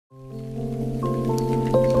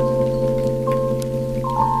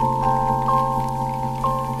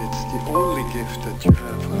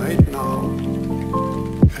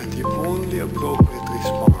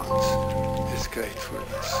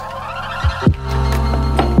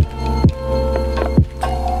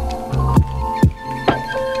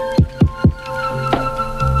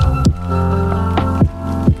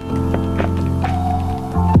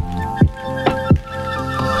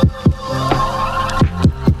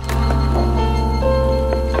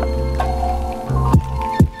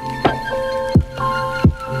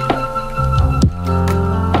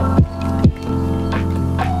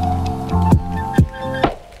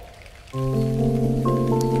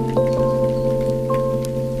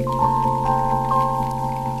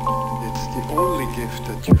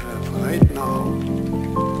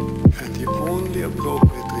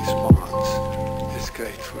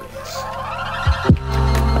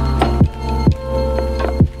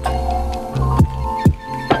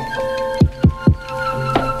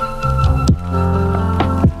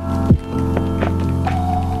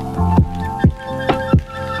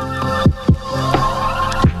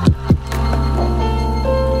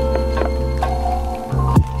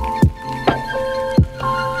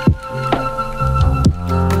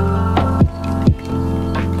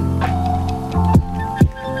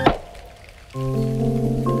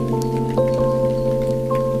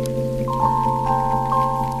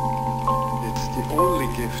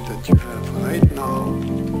gift that you have right now,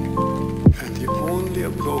 and the only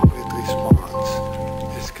appropriate response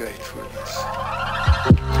is gratefulness.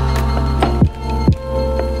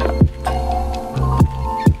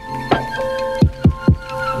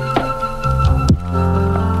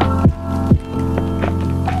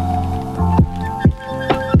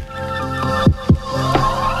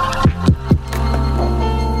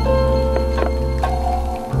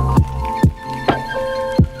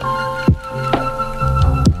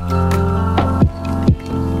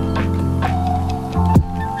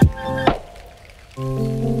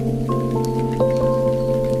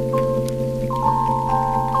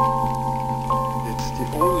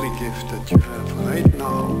 That you have right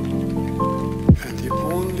now, and the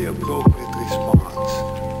only appropriate response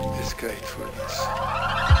is gratefulness.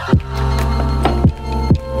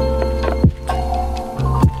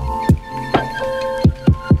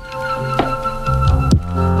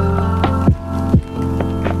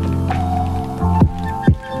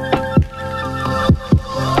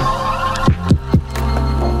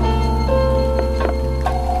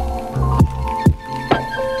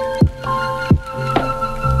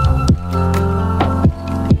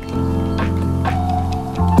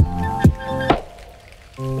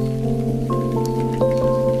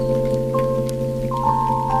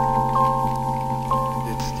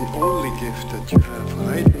 That you have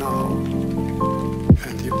right now,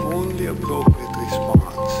 and the only appropriate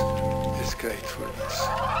response is gratefulness.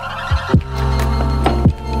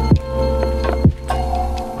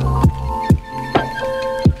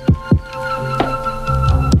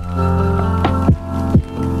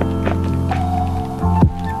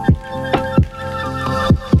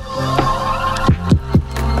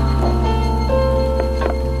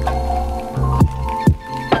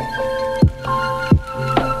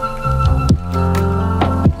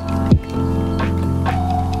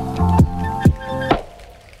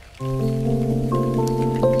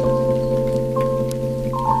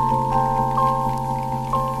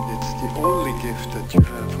 That you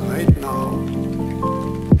have right now,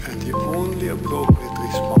 and the only appropriate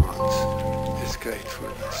response is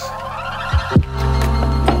gratefulness.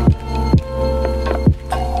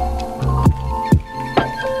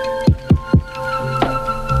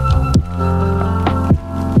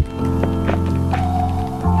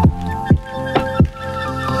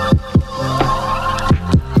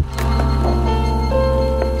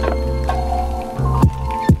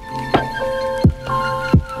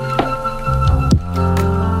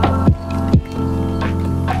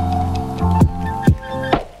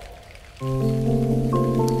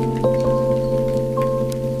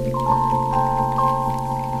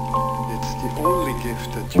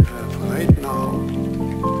 That you have right now,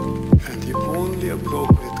 and the only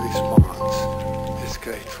appropriate response is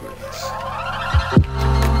gratefulness.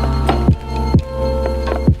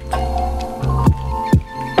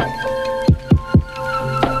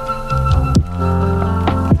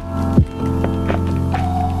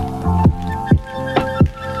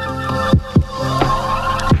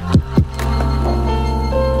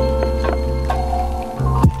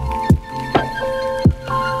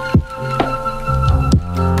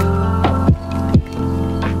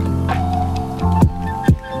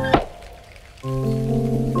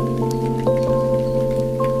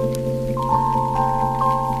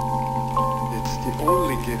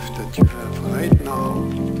 That you have right now,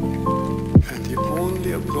 and the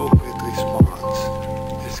only appropriate response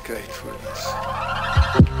is gratefulness.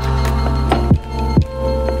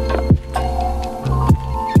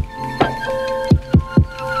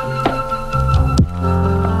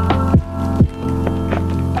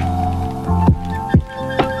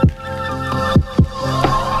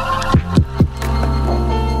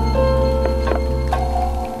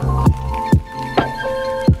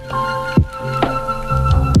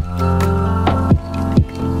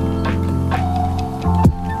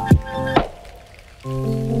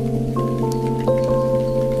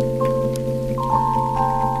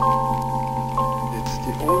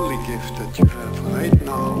 That you have right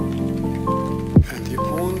now, and the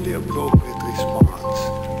only appropriate response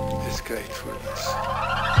is gratefulness.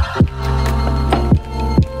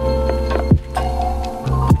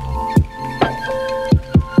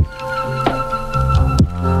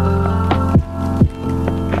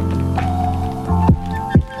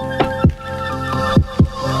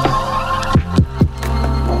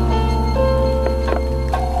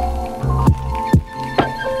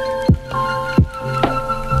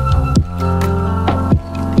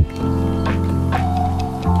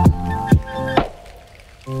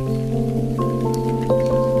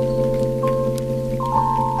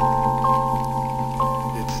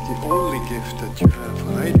 that you have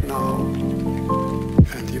right now,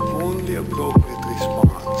 and appropriate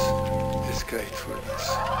response is gratefulness.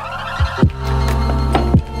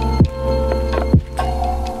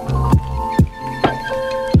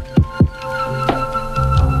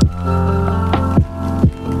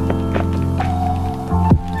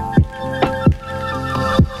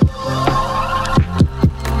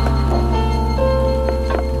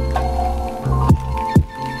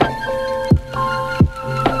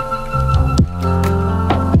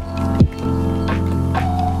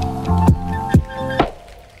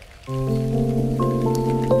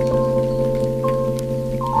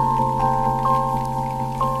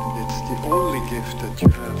 That you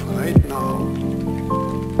have right now,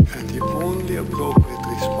 and the only appropriate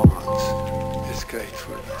response is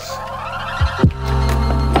gratefulness.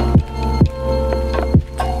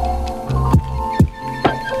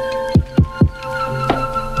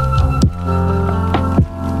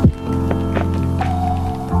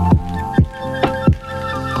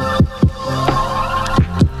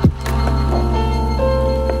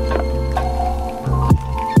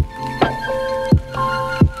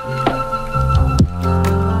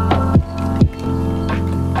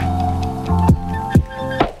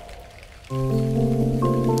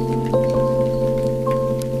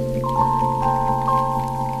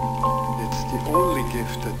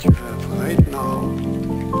 That you have right now,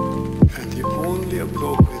 and the only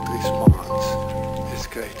appropriate response is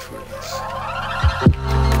gratefulness.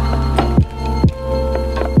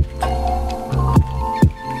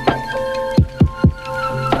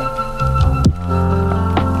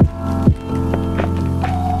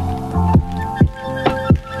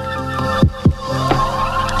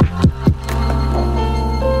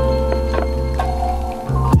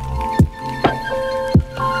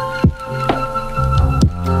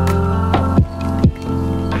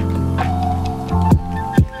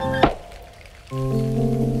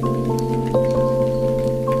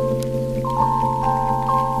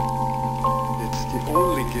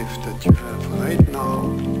 That you have right now,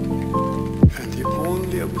 and the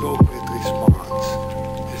only appropriate response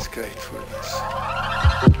is gratefulness.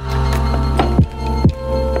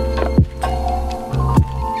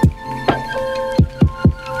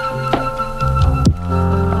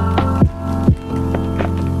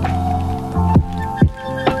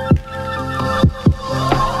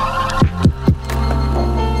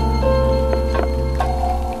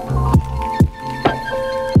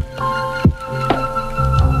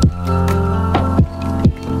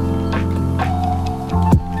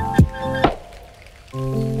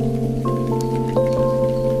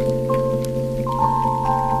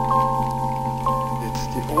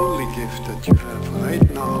 That you have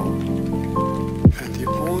right now, and the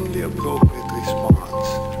only appropriate response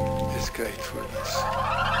is gratefulness.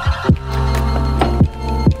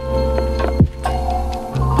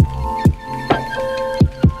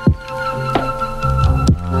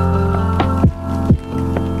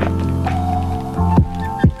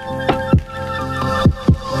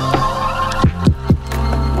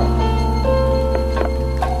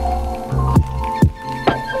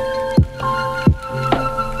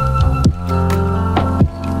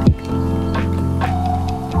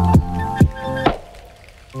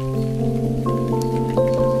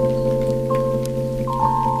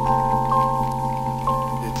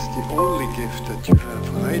 That you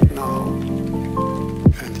have right now,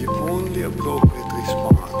 and the only appropriate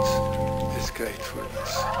response is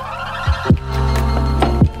gratefulness.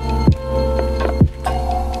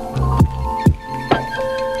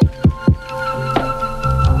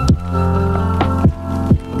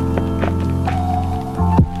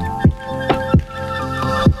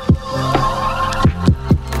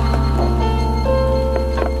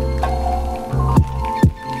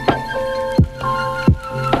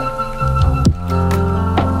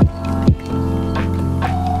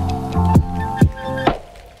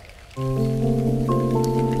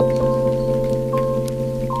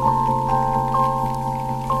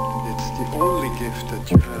 That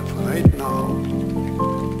you have right now,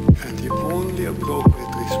 and the only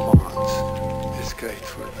appropriate response is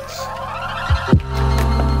gratefulness.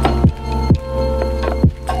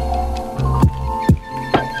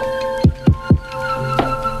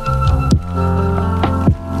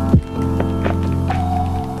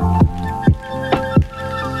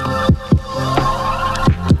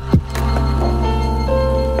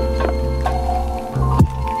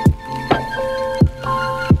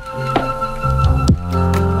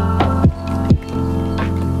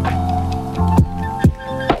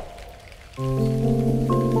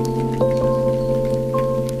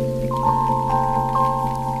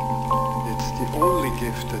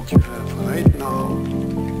 That you have right now,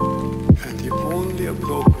 and the only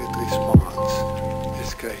appropriate response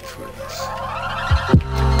is gratefulness.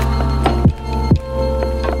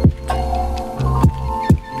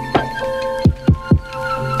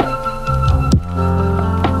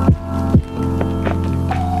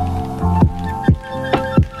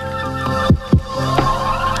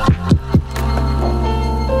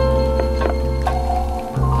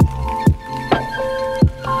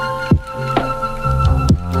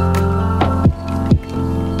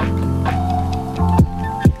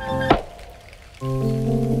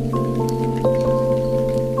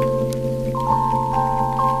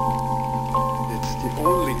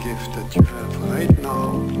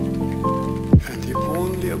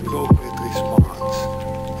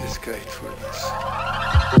 gratefulness.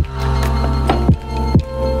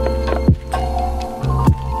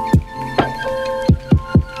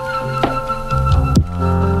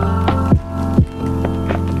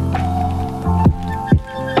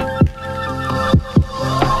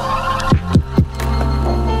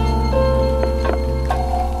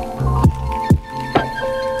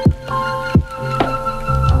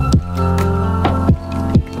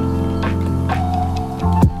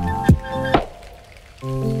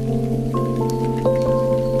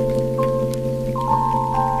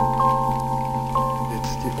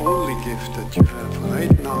 That you have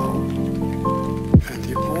right now, and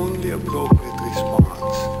the only appropriate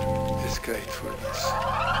response is gratefulness.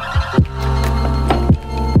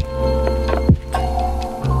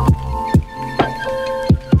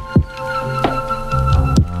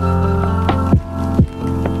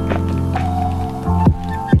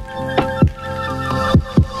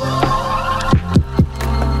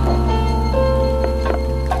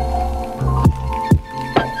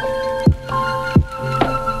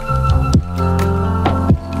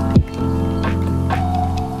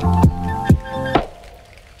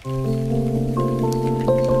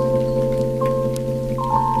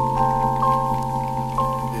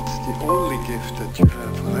 That you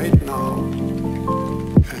have right now,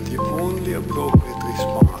 and the only appropriate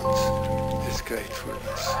response is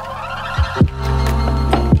gratefulness.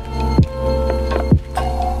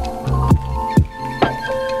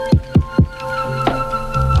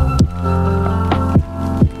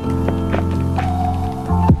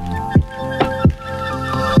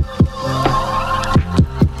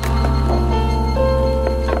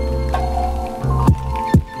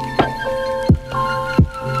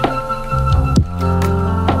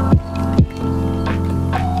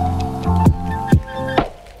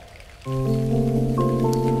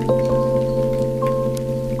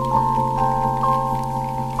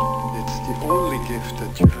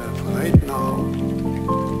 That you have right now,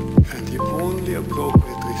 and the only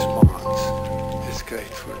appropriate response is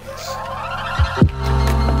gratefulness.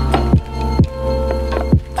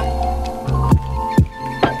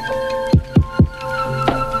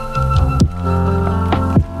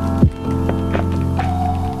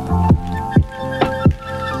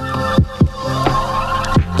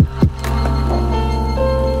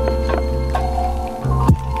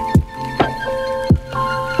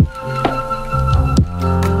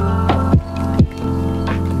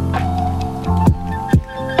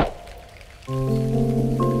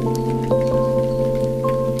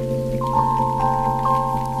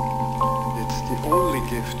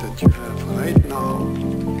 That you have right now,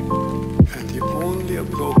 and the only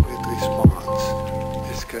appropriate response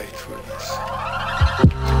is gratefulness.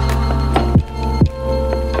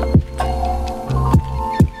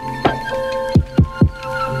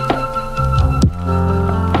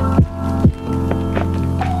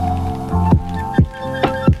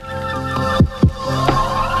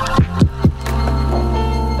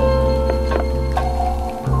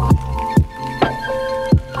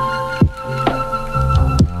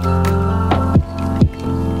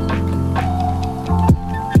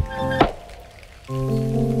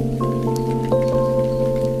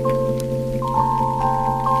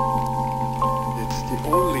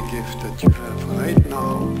 That you have right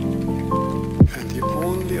now, and the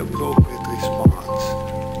only appropriate response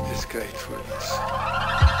is gratefulness.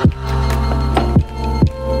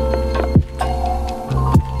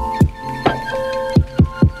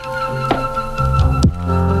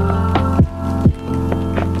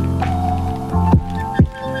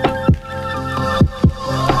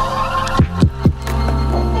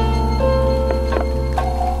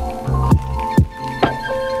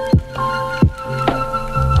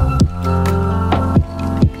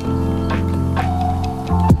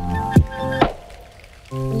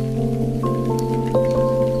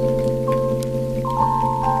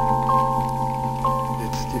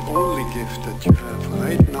 That you have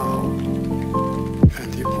right now,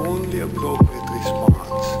 and the only appropriate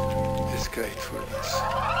response is gratefulness.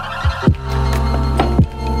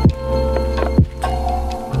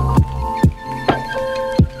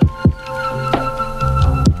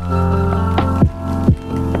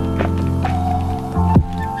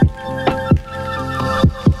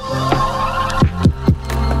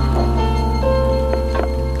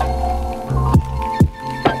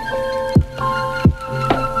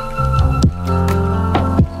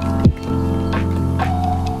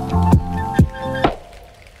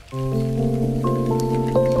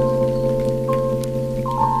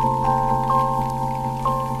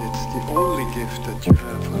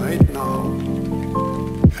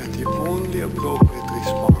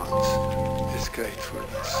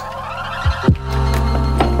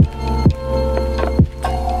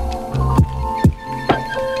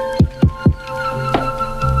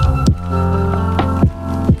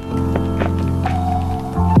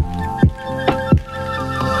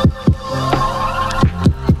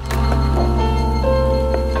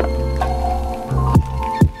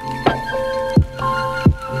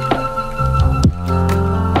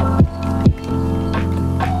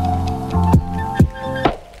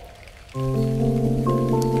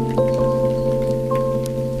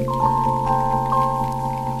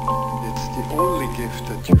 gift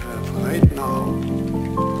that you have right now,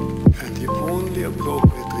 and the only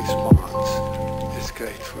appropriate response is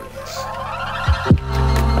gratefulness.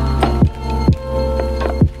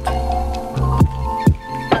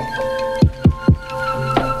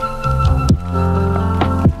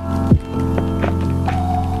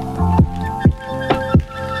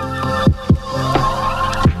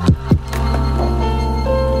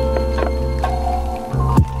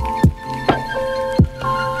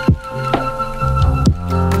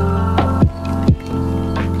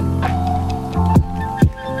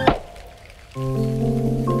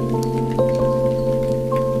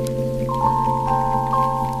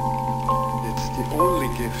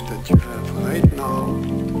 That you have right now,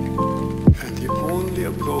 and the only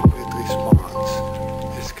appropriate response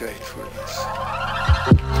is gratefulness.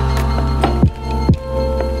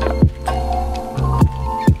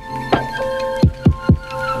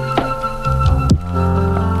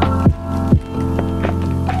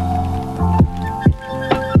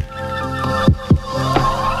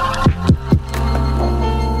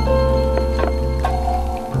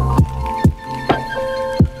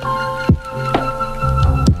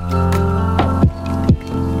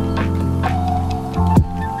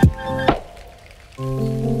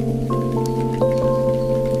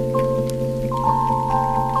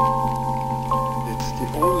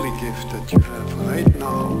 That you have right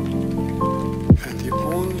now, and the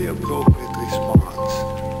only appropriate response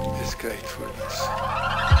is gratefulness.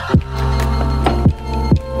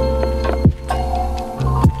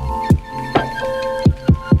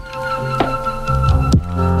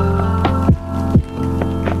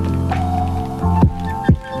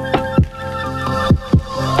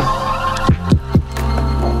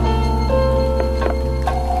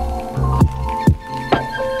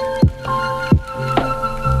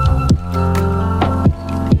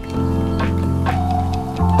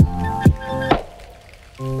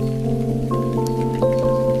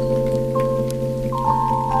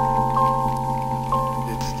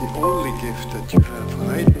 That you have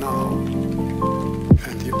right now,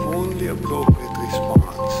 and the only appropriate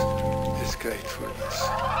response is gratefulness.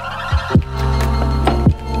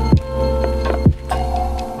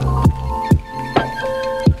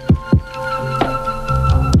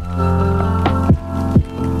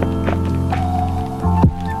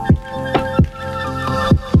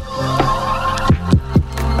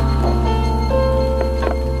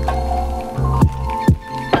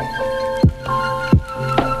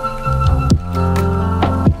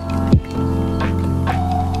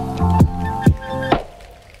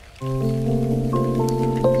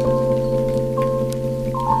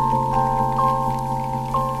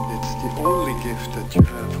 That you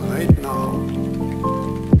have right now,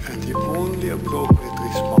 and the only appropriate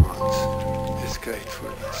response is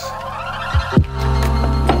gratefulness.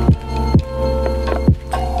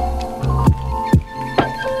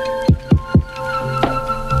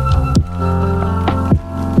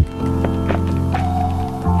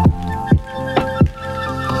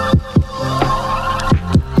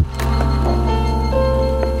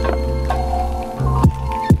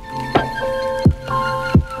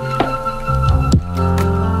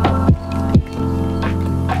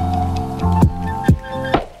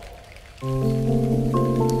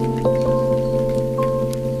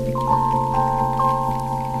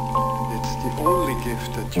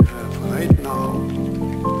 That you have right now,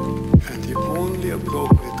 and the only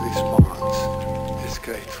appropriate response is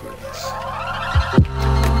gratefulness.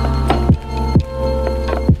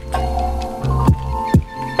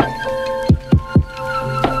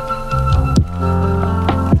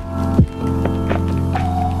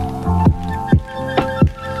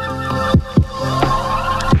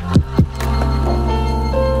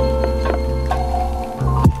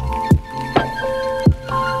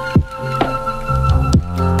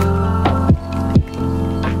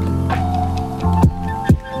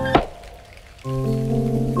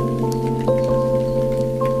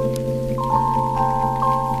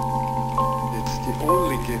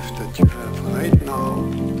 That you have right now,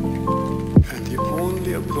 and the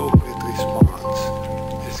only appropriate response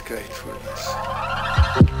is gratefulness.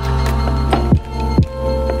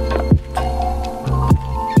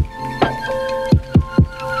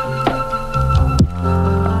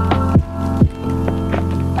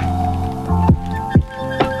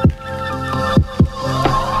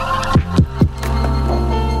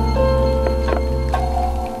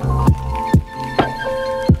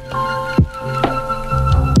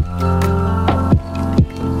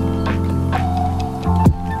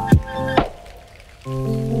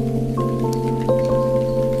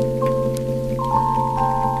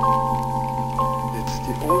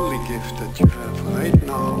 That you have right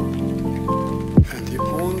now, the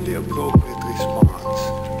only appropriate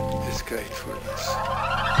response is gratefulness.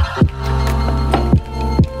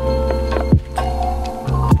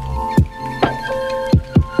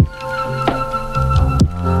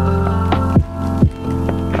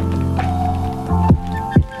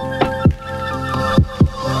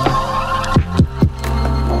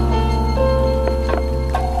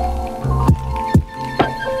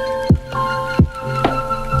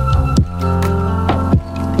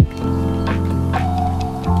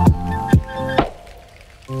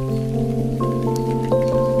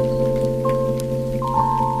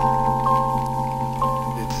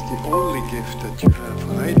 That you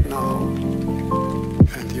have right now,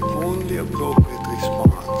 and the only appropriate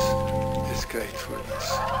response is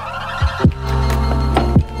gratefulness.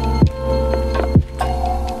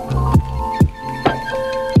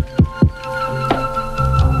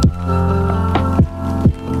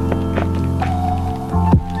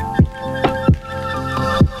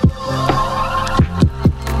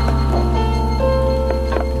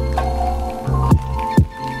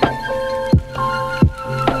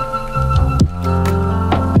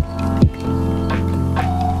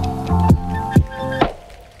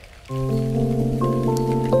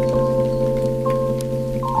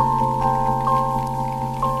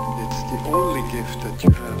 That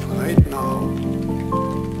you have right now,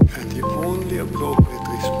 and the only appropriate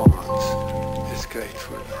response is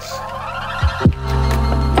gratefulness.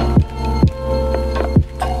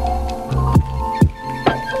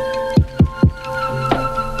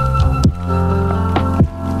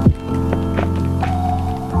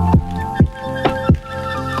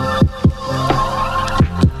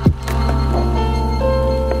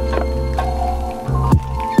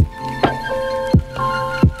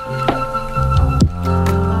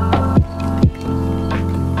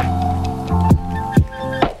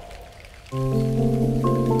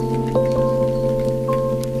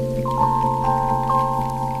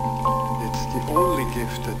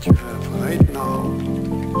 That you have right now,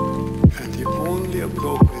 and the only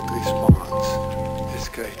appropriate response is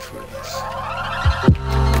gratefulness.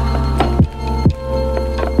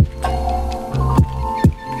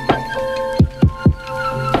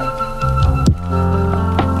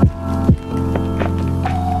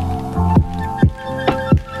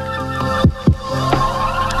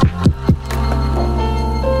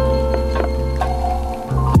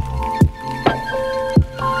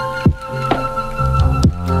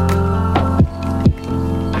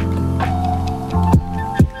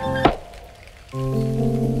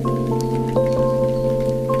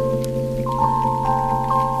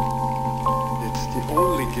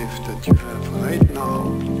 That you have right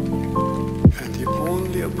now, and the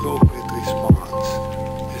only appropriate response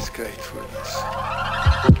is gratefulness.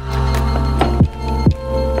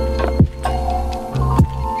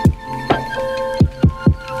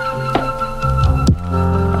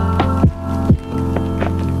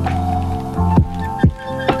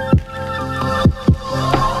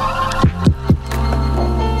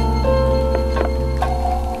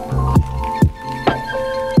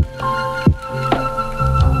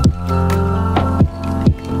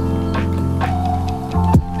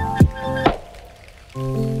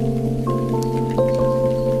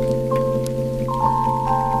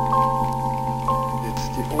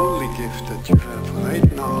 That you have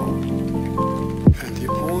right now, and the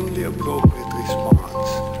only appropriate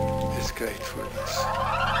response is gratefulness.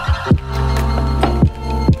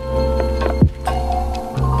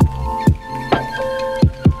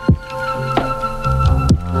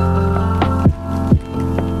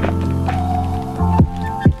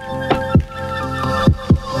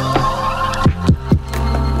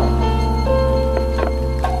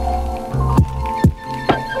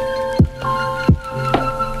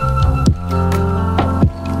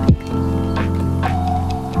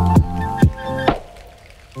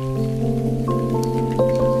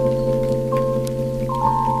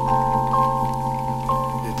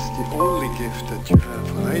 That you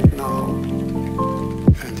have right now,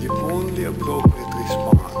 and the only appropriate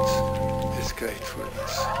response is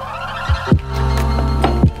gratefulness.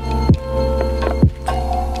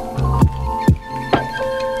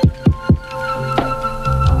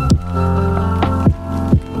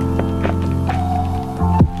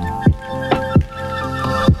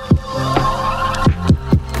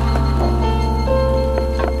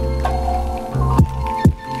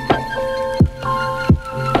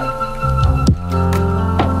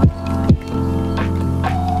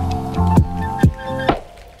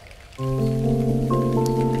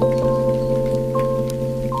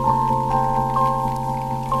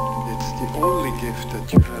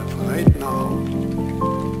 That you have right now,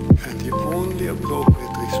 and the only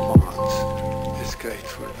appropriate response is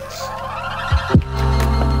gratefulness.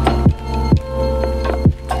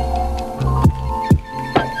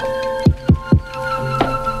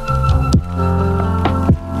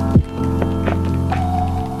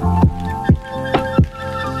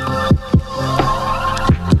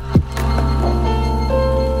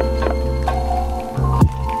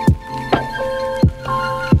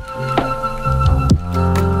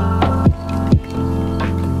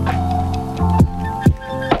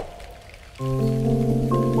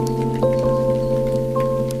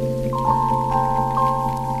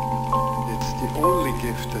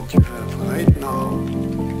 That you have right now,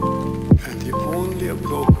 and the only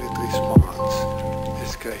appropriate response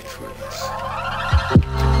is gratefulness.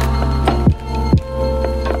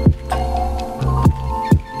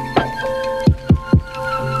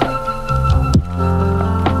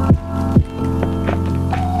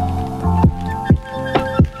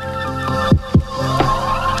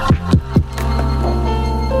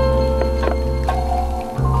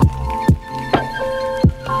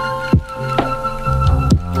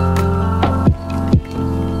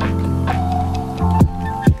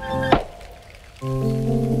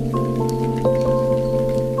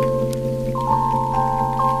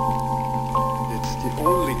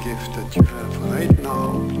 That you have right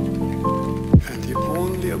now, and the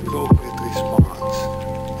only appropriate response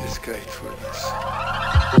is gratefulness.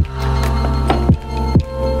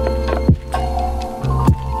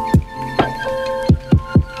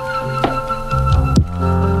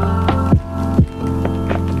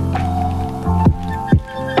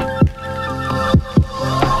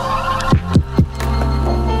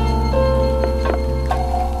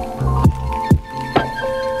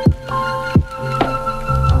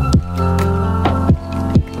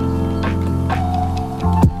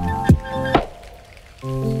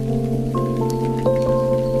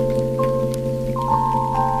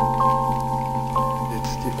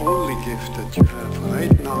 That you have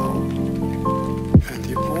right now, and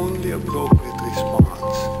the only appropriate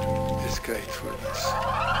response is gratefulness.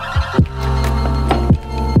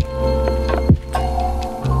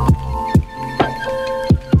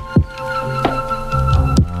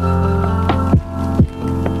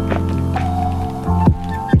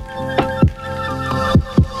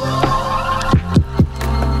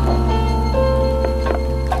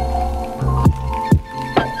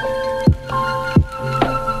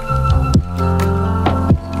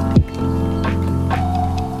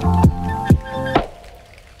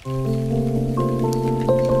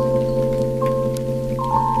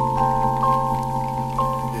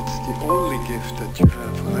 That you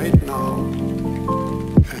have right now,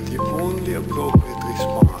 and the only appropriate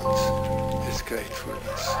response is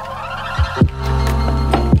gratefulness.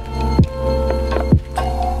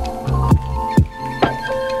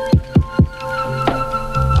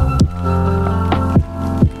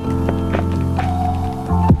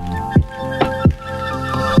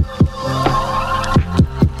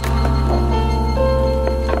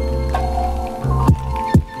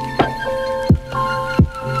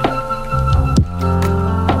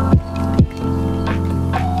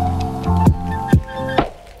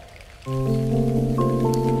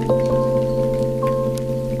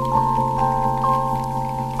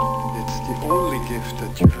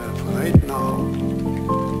 That you have right now,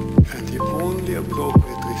 and the only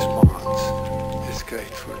appropriate response is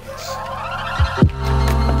gratefulness.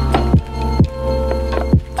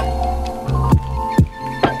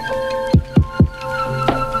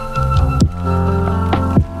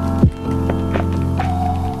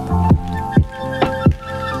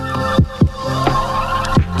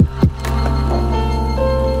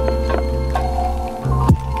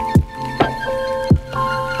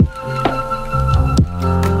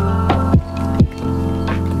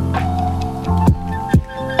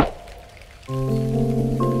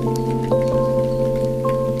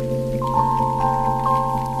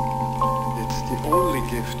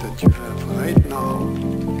 That you have right now,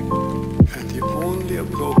 and the only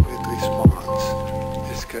appropriate response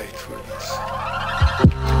is gratefulness.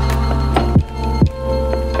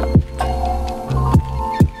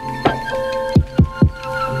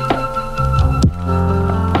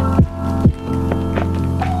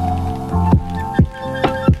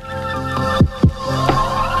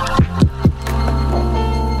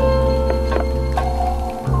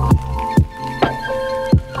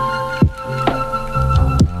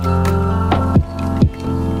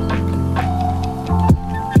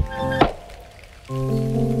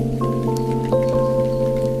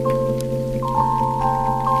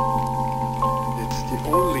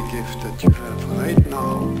 That you have right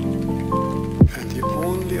now, and the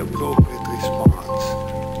only appropriate response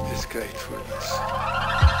is gratefulness.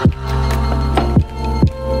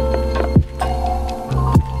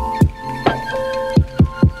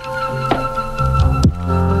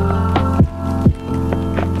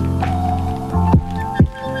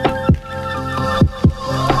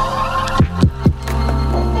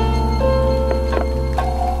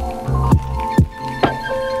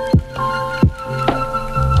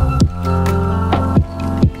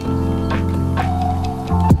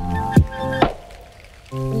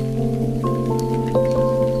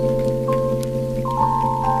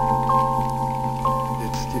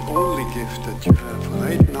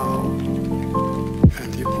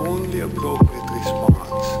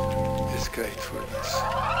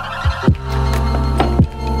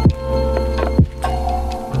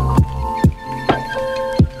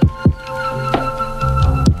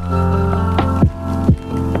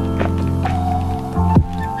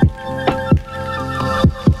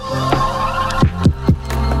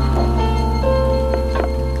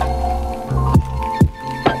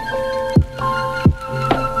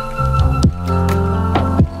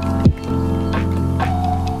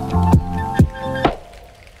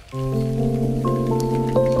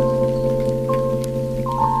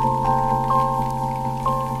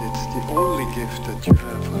 gift that you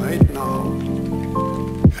have right now,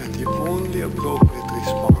 and the only appropriate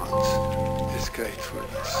response is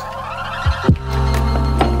gratefulness.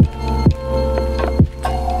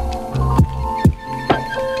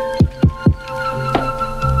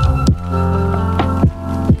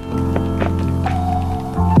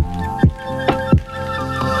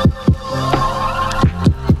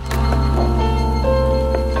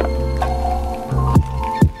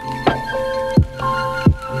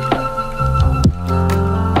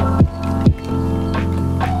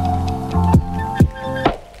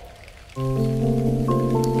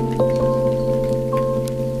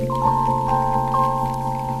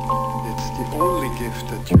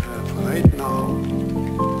 That you have right now,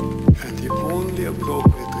 and the only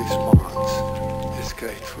appropriate response is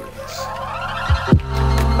gratefulness.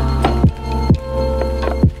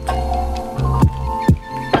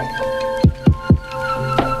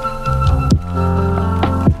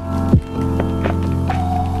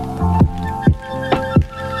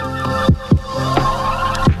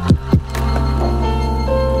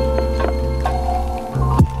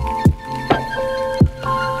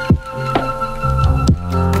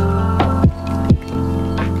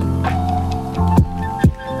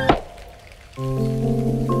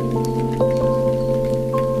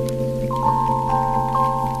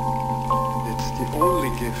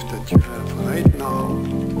 That you have right now,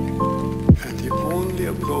 and the only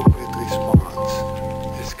appropriate response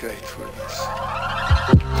is gratefulness.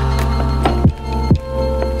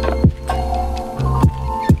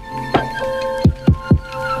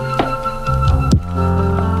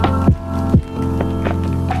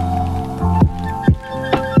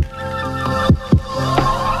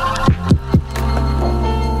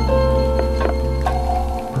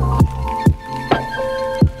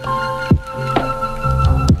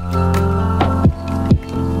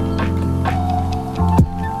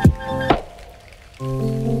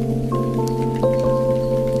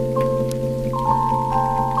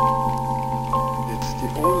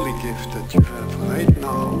 That you have right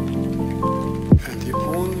now, and the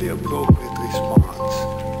only appropriate response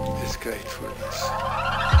is gratefulness.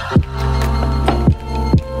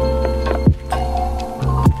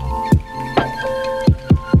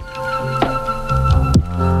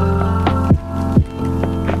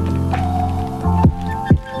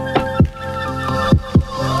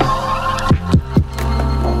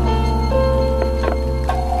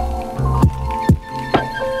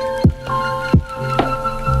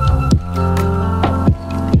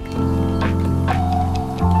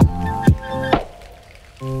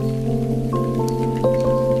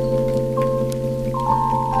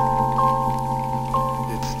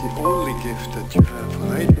 That you have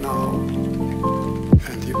right now,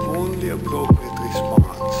 and the only appropriate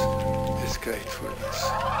response is gratefulness.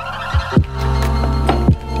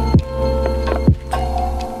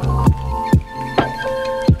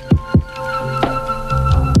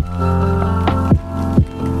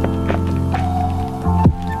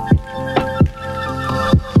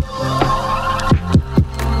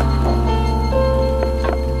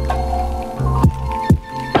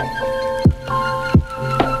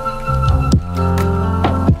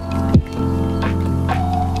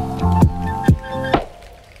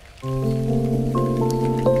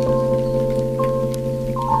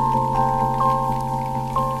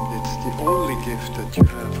 That you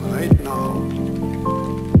have right now,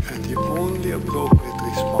 and the only appropriate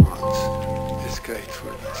response is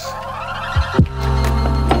gratefulness.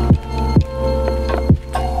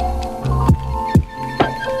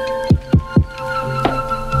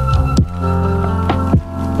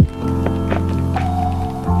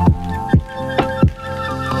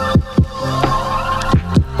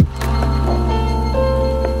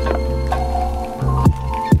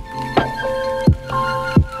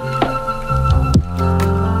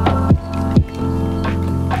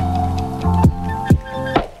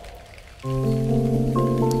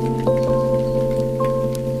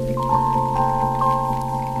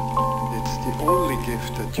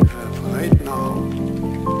 That you have right now,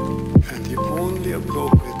 and the only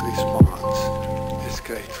appropriate response is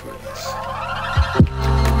gratefulness.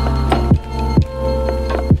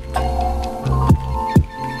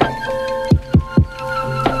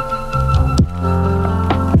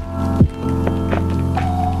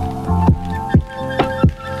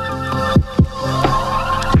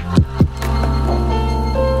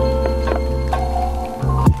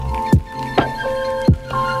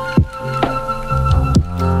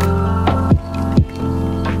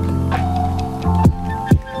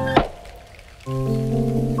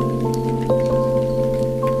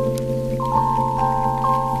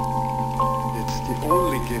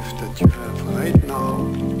 That you have right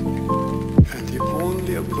now, And the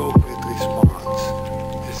only appropriate response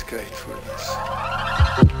is gratefulness.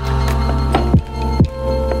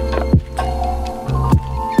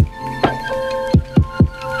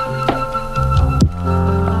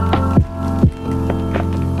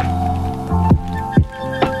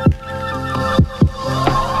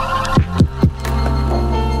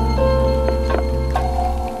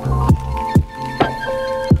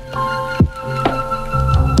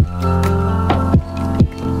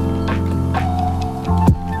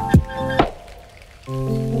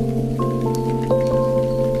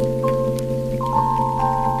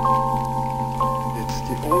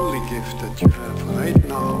 That you have right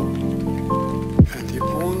now, and the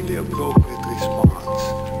only appropriate response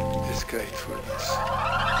is gratefulness.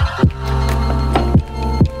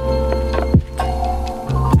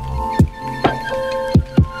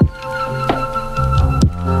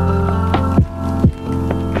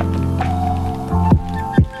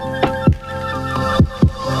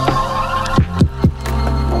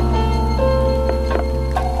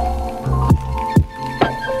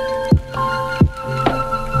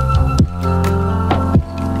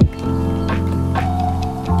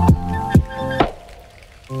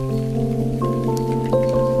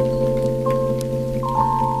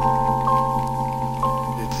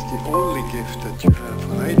 That you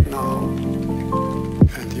have right now,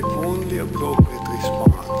 and the only appropriate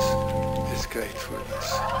response is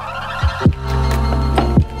gratefulness.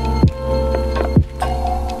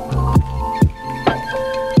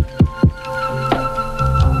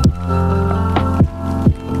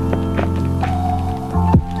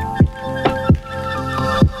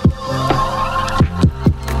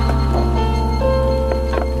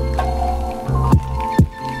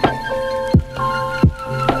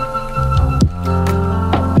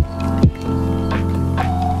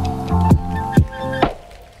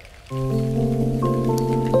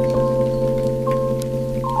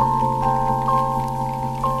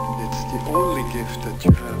 That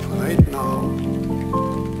you have right now,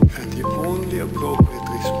 and the only appropriate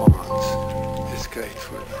response is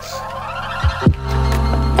gratefulness.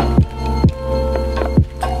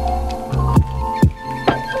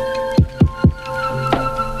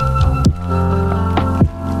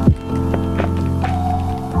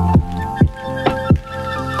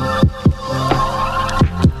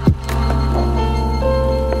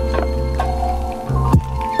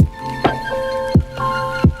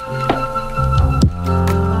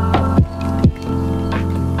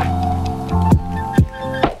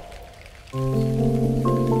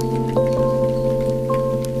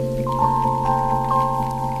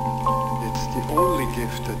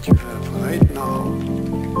 That you have right now,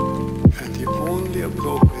 and the only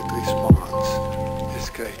appropriate response is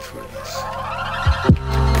gratefulness.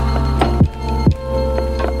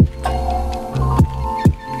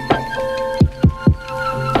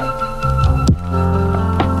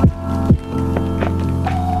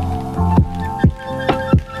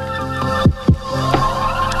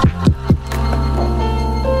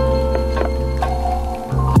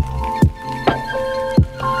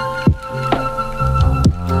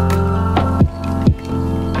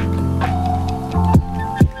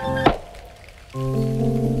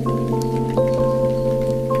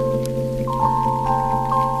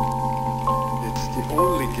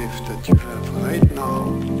 That you have right now,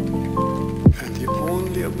 and the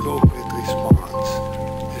only appropriate response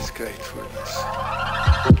is gratefulness.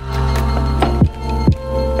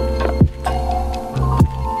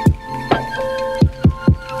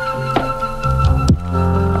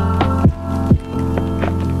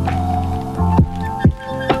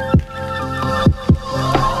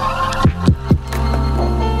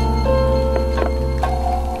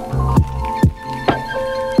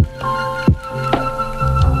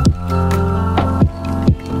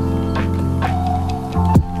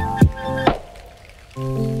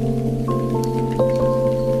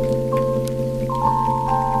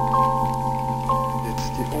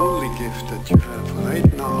 That you have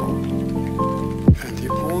right now, and the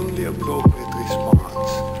only appropriate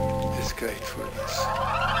response is gratefulness.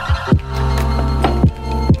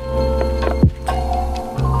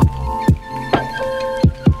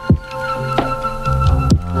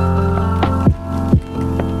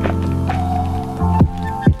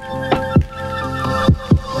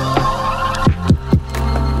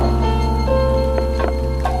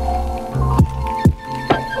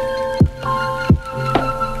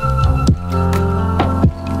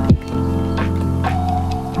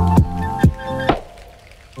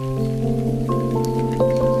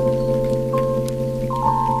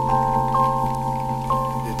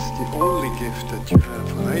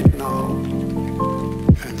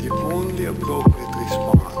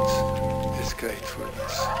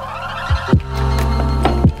 gratefulness.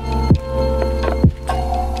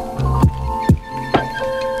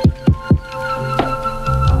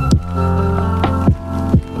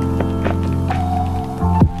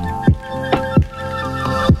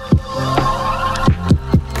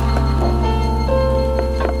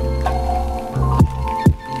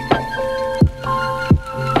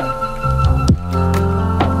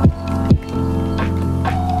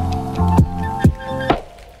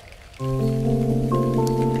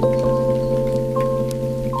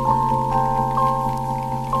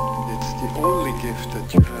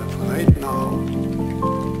 That you have right now,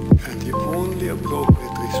 and the only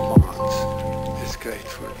appropriate response is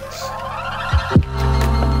gratefulness.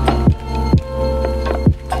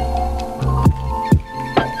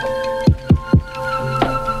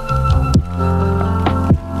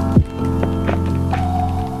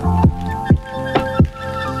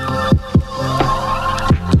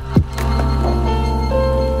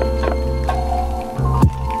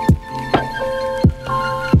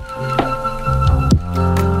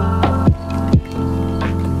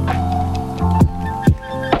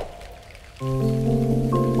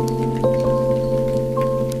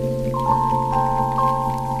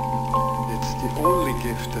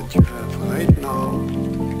 That you have right now,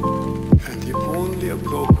 and the only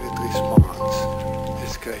appropriate response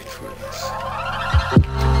is gratefulness.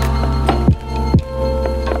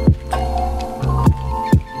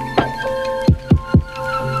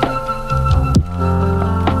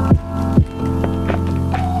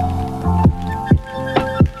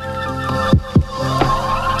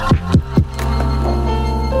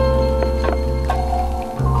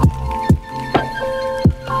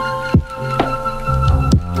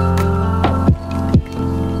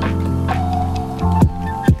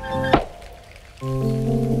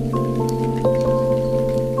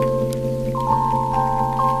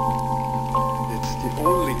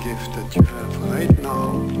 That you have right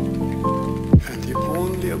now, and the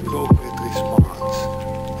only appropriate response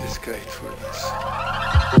is gratefulness.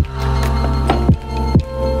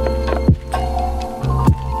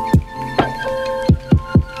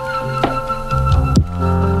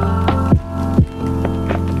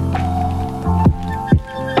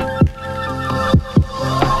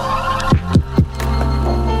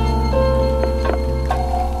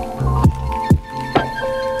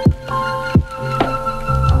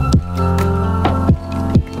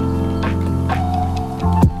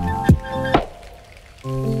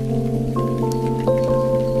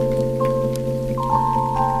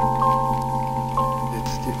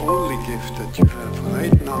 That you have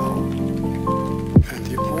right now, and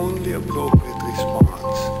the only appropriate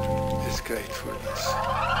response is gratefulness.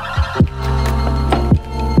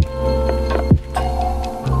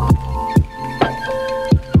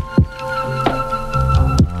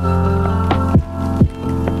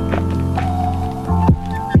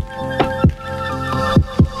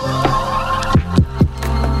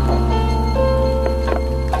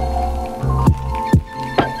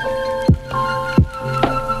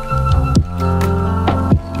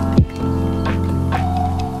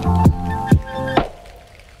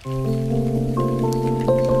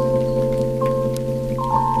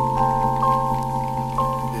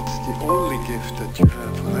 That you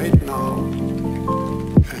have right now,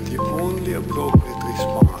 and the only appropriate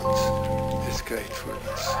response is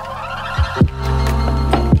gratefulness.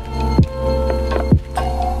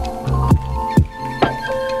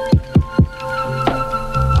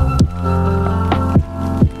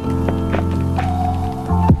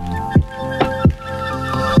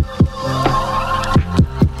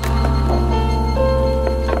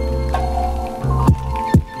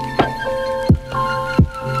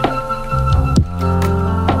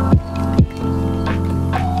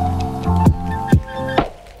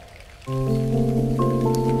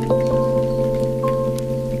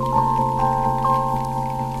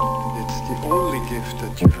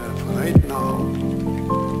 That you have right now,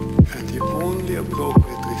 and the only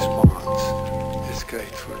appropriate response is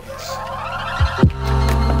gratefulness.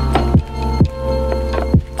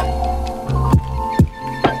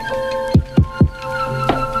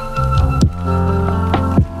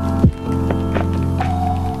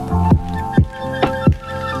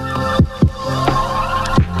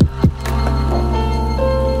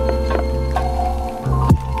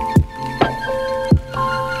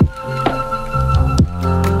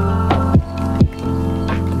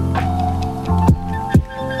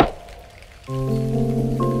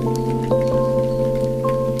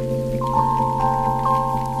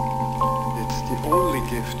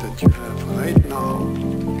 That you have right now,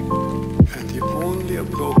 and the only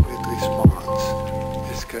appropriate response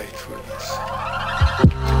is gratefulness.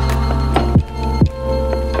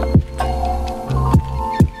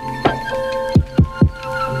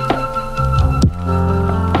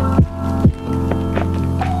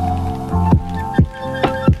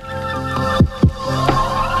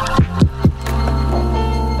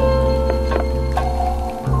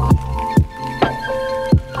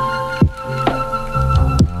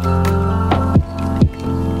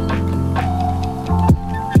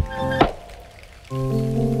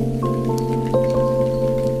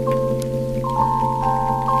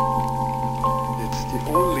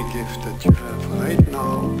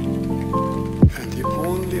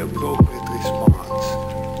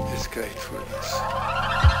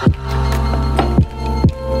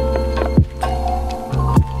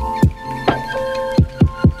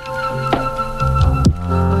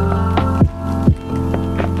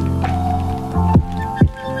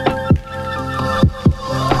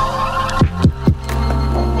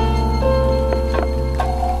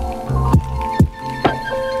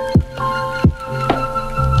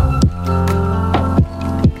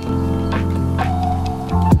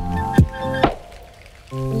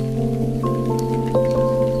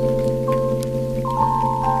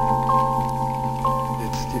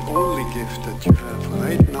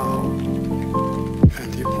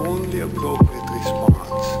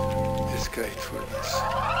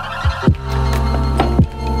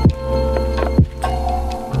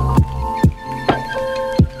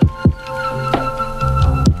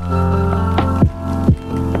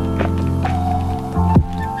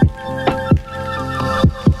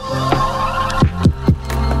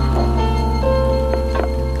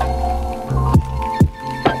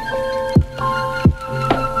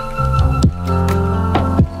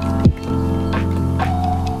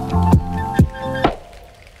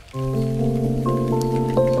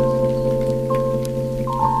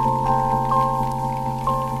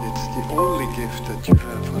 the only gift that you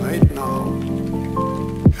have right now,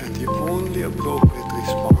 and the only appropriate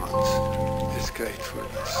response is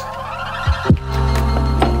gratefulness.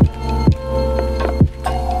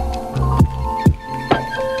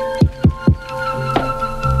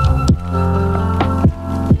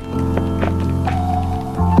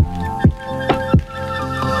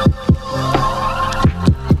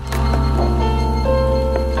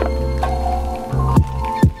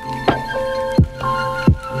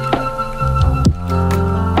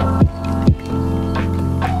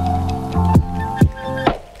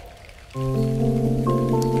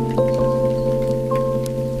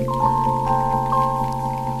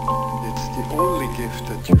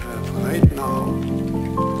 That you have right now,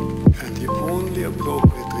 and the only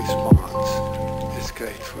appropriate response is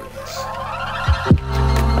gratefulness.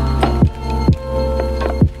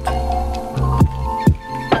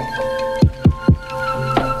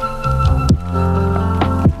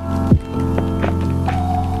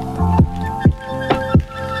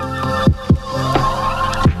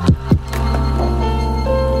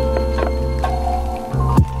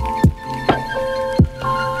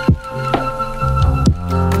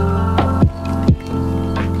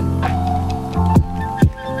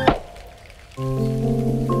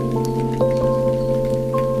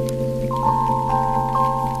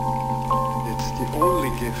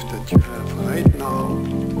 That you have right now,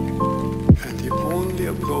 and the only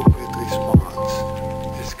appropriate response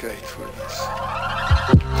is gratefulness.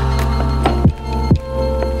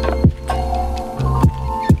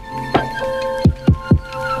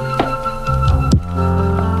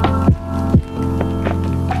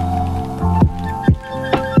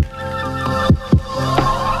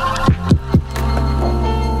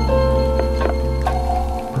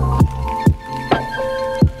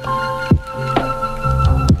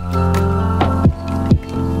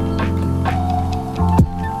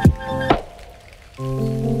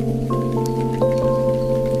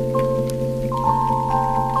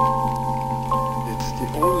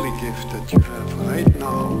 That you have right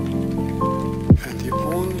now, and the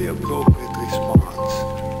only appropriate response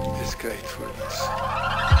is gratefulness.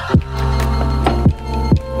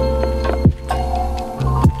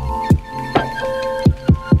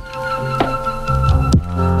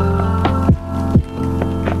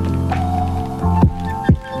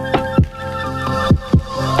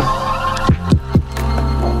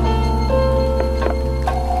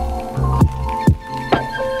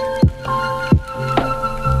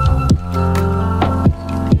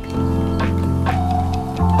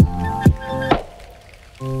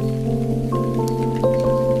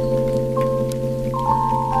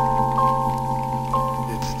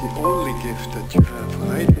 That you have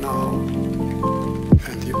right now,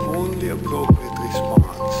 and the only appropriate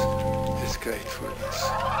response is gratefulness.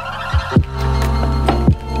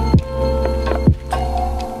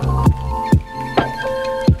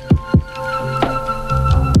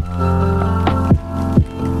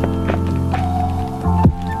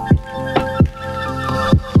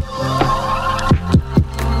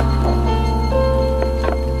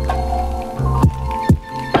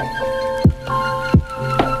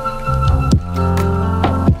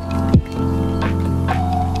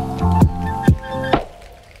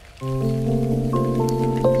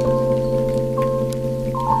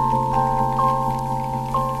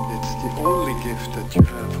 That you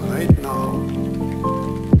have right now,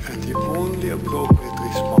 and the only appropriate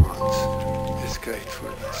response is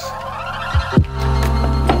gratefulness.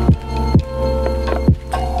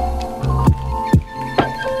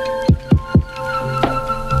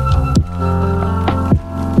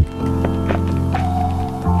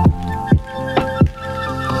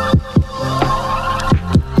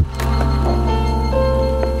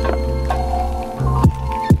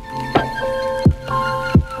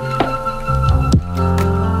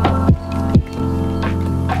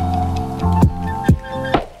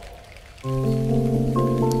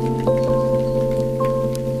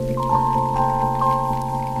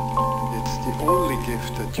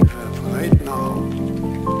 That you have right now,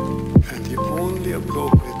 and the only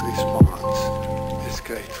appropriate response is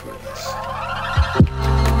gratefulness.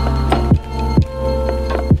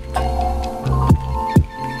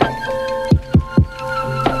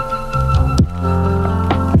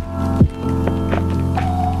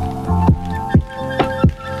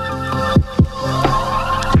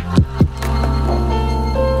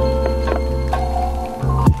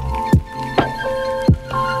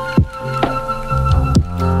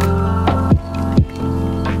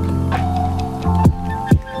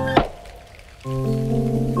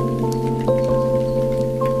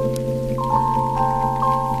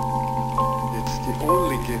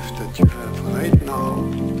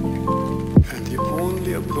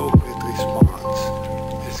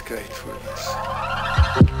 gratefulness.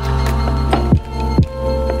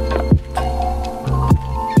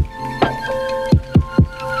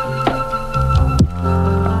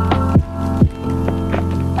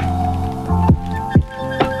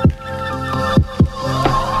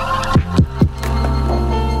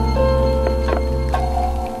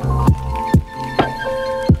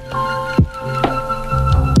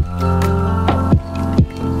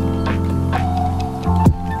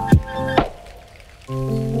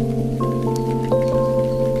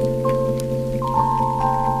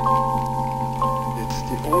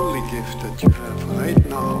 That you have right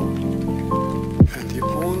now, and the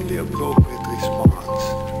only appropriate response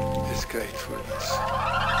is gratefulness.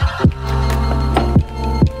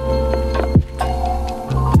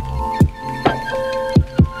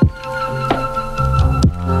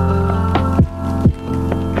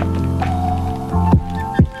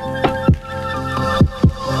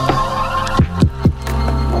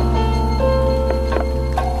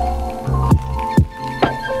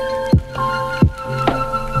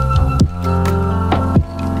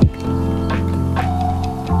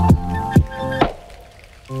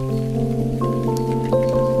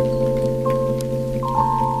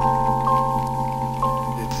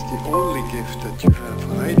 That you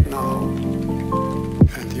have right now,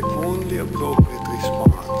 and the only appropriate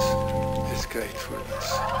response is gratefulness.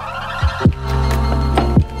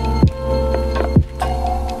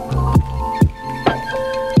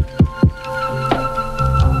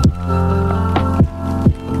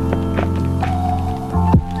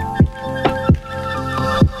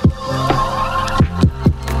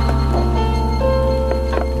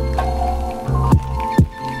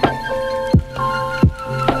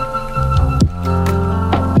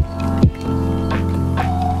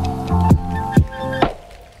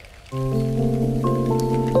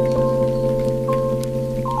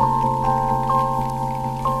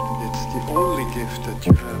 That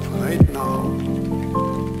you have right now,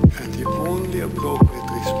 and the only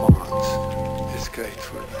appropriate response is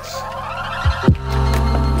gratefulness.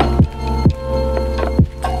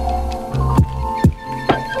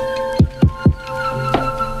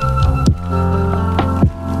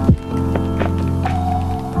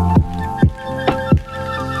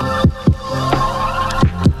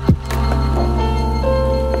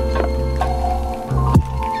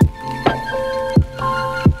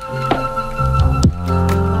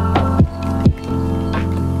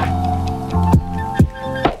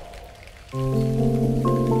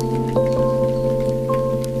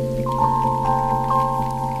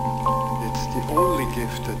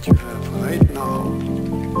 That you have right now,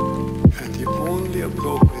 and the only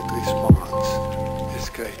appropriate response is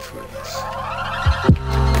gratefulness.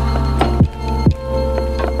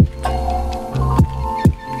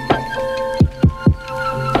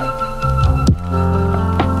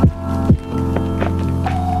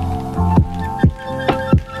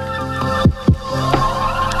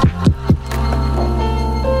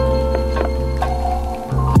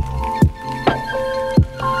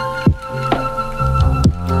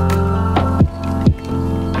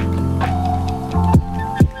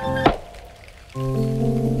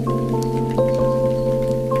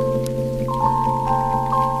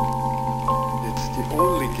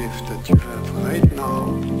 That you have right now,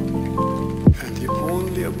 and the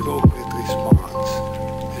only appropriate response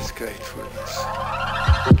is gratefulness.